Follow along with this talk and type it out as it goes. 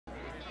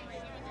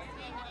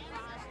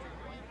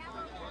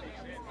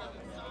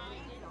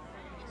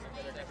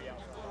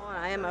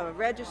am a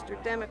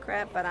registered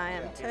Democrat, but I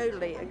am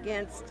totally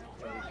against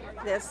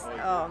this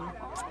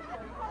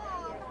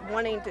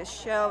wanting to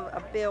shove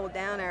a bill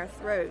down our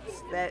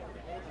throats that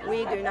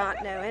we do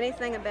not know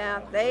anything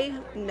about. They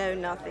know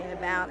nothing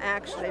about,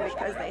 actually,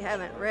 because they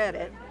haven't read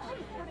it.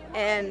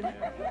 And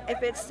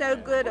if it's so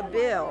good a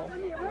bill,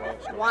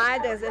 why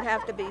does it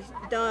have to be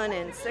done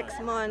in 6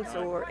 months,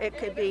 or it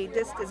could be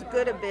just as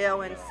good a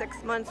bill in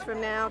 6 months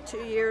from now, 2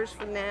 years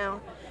from now?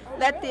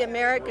 Let the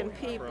American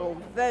people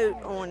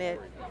vote on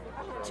it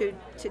to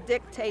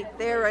dictate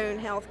their own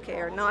health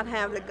care, not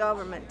have the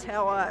government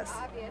tell us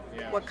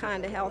what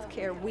kind of health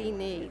care we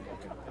need.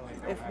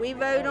 If we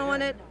vote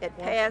on it, it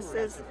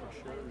passes.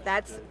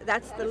 That's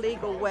the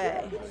legal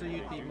way. So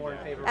you'd be more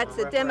in favor That's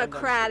of the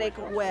democratic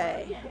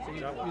way. So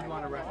you'd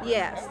want a referendum?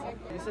 Yes.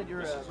 You said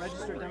you're a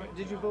registered Democrat.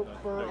 Did you vote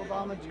for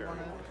Obama? Do you want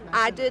to?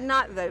 I did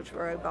not vote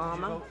for Obama.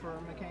 Did you vote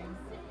for McCain?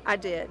 I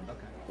did. Okay.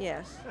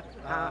 Yes.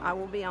 I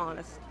will be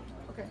honest.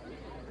 Okay.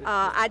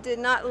 I did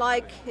not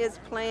like his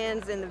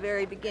plans in the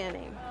very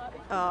beginning.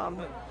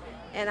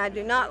 And I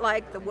do not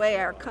like the way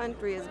our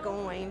country is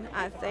going.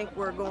 I think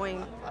we're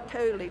going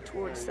totally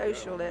towards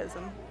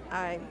socialism.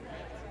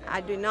 I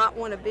do not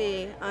want to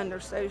be under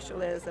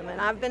socialism.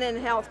 And I've been in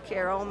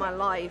healthcare all my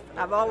life.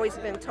 I've always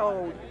been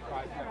told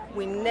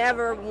we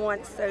never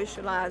want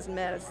socialized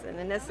medicine,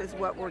 and this is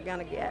what we're going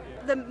to get.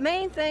 The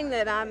main thing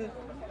that I'm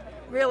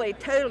really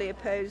totally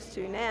opposed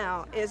to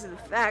now is the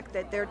fact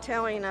that they're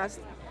telling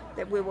us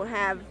that we will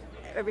have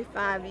every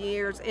 5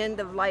 years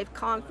end-of-life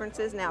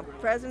conferences. Now,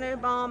 President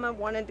Obama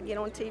wanted to get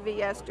on TV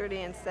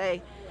yesterday and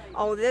say,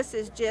 oh, this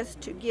is just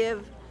to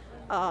give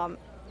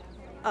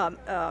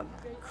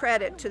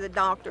credit to the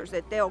doctors,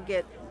 that they'll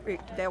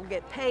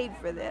get paid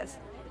for this.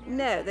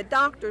 No, the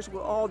doctors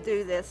will all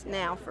do this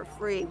now for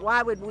free.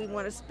 Why would we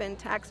want to spend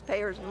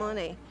taxpayers'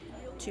 money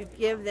to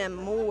give them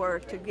more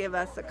to give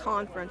us a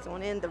conference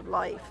on end of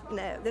life?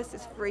 No, this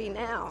is free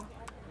now.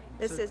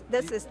 This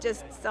is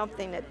just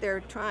something that they're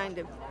trying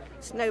to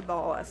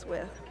snowball us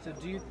with. So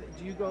do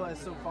you go as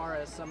so far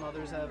as some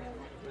others have,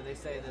 where they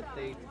say that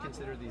they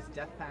consider these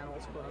death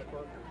panels, quote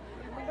unquote?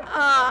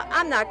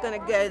 I'm not going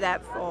to go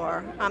that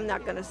far. I'm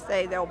not going to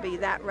say they'll be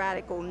that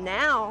radical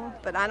now,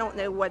 but I don't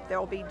know what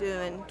they'll be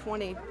doing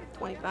 20,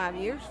 25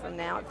 years from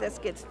now if this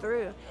gets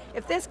through.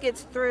 If this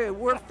gets through,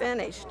 we're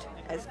finished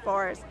as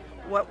far as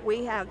what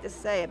we have to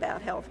say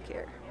about health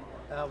care.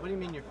 What do you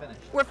mean you're finished?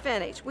 We're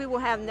finished. We will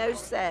have no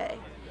say.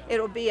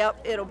 It'll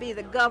be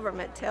the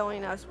government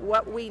telling us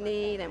what we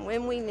need and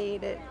when we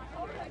need it,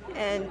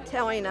 and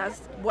telling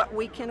us what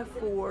we can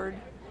afford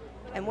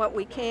and what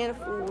we can't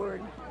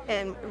afford,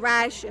 and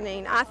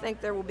rationing. I think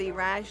there will be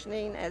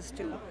rationing as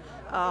to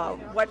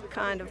what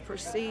kind of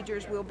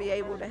procedures we'll be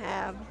able to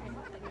have.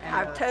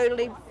 I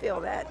totally feel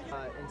that.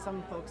 And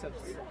some folks have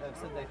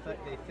said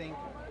they think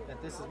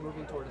that this is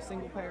moving toward a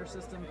single-payer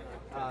system.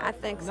 I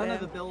think so. None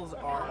of the bills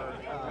are,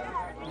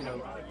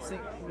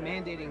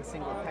 mandating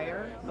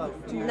single-payer.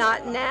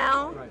 Not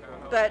now, right.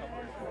 But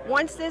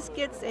once this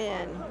gets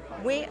in,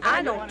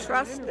 I don't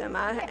trust them.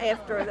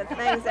 After the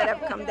things that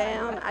have come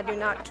down, I do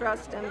not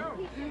trust them.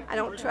 I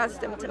don't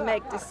trust them to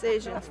make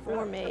decisions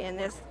for me in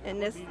this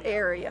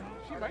area.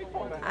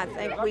 I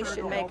think we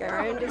should make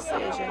our own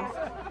decisions,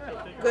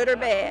 good or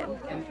bad.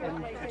 And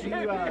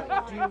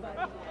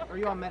are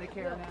you on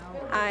Medicare now?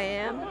 I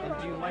am.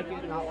 And do you like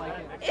it, not like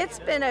it? It's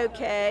been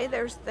okay.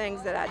 There's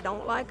things that I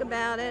don't like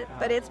about it,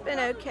 but it's been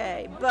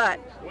okay. But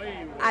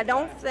I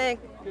don't think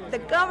the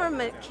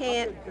government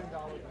can't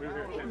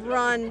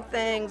run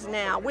things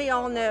now. We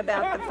all know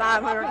about the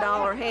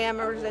 $500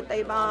 hammers that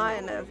they buy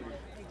and the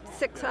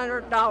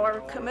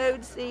 $600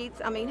 commode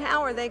seats. I mean,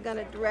 how are they going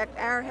to direct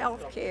our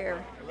health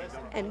care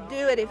and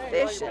do it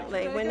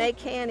efficiently when they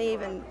can't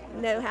even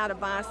know how to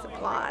buy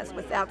supplies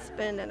without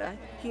spending a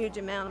huge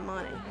amount of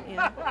money? You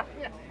know?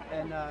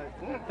 And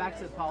back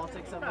to the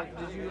politics of it,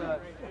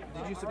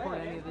 did you support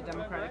any of the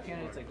Democratic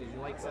candidates? Like, did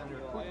you like Senator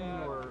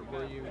Clinton, or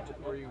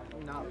were you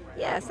not?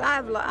 Yes,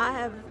 I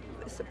have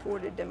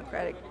supported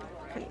Democratic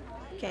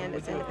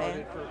candidates in the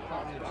past. For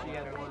Clinton if she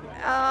had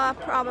won?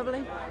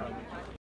 Probably.